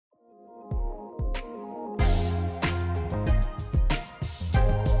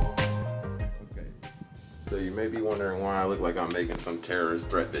you may be wondering why I look like I'm making some terrorist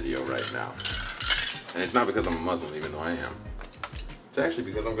threat video right now. And it's not because I'm a Muslim, even though I am. It's actually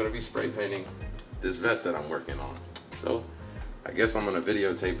because I'm gonna be spray painting this vest that I'm working on. So I guess I'm gonna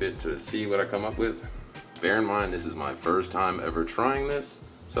videotape it to see what I come up with. Bear in mind, this is my first time ever trying this.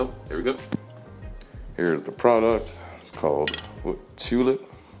 So here we go. Here's the product. It's called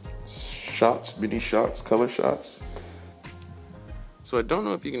Tulip Shots, mini shots, color shots. So I don't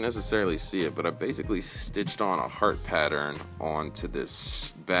know if you can necessarily see it, but I basically stitched on a heart pattern onto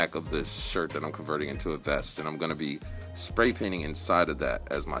this back of this shirt that I'm converting into a vest, and I'm gonna be spray painting inside of that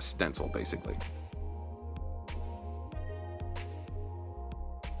as my stencil, basically.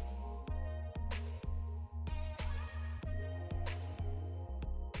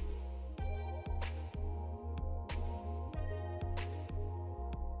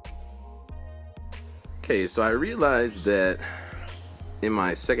 Okay, so I realized that in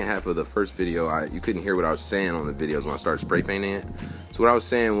my second half of the first video, you couldn't hear what I was saying on the videos when I started spray painting it. So what I was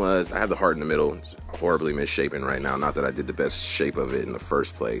saying was, I have the heart in the middle. It's horribly misshapen right now. Not that I did the best shape of it in the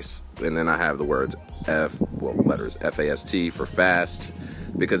first place. And then I have the words letters F-A-S-T for fast,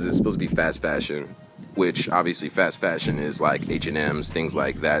 because it's supposed to be fast fashion, which obviously fast fashion is like H&M's, things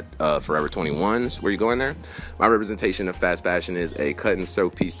like that, Forever 21's, where you go in there. My representation of fast fashion is a cut and sew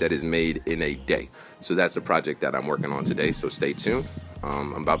piece that is made in a day. So that's the project that I'm working on today, so stay tuned.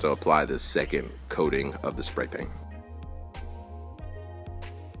 I'm about to apply the second coating of the spray paint.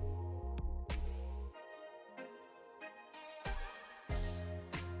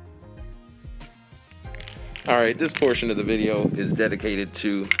 Alright, this portion of the video is dedicated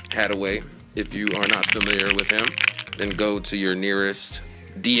to Hadaway. If you are not familiar with him, then go to your nearest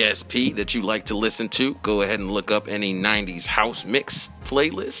DSP that you like to listen to. Go ahead and look up any 90s house mix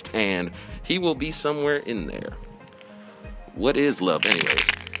playlist, and he will be somewhere in there. What is love, anyways?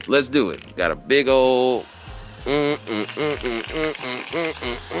 Let's do it. Got a big old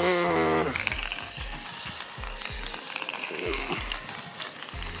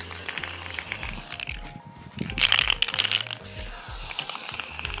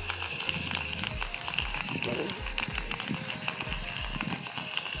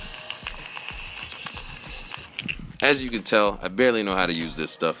As you can tell, I barely know how to use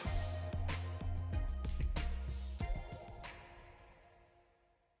this stuff.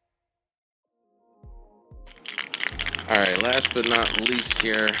 Alright, last but not least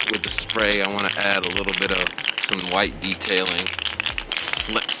here with the spray, I want to add a little bit of some white detailing,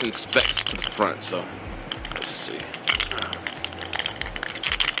 flex and specks to the front, so let's see.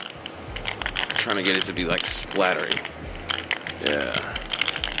 I'm trying to get it to be like splattery. Yeah.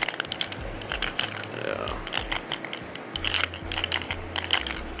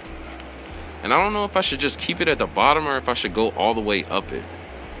 And I don't know if I should just keep it at the bottom or if I should go all the way up it.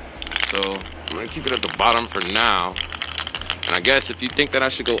 So I'm gonna keep it at the bottom for now. And I guess if you think that I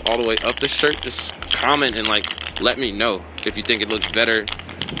should go all the way up the shirt, just comment and like let me know if you think it looks better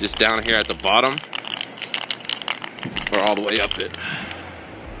just down here at the bottom or all the way up it.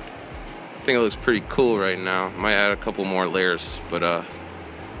 I think it looks pretty cool right now. Might add a couple more layers, but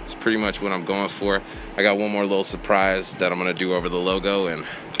it's pretty much what I'm going for. I got one more little surprise that I'm gonna do over the logo, and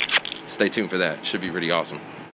stay tuned for that. Should be pretty awesome.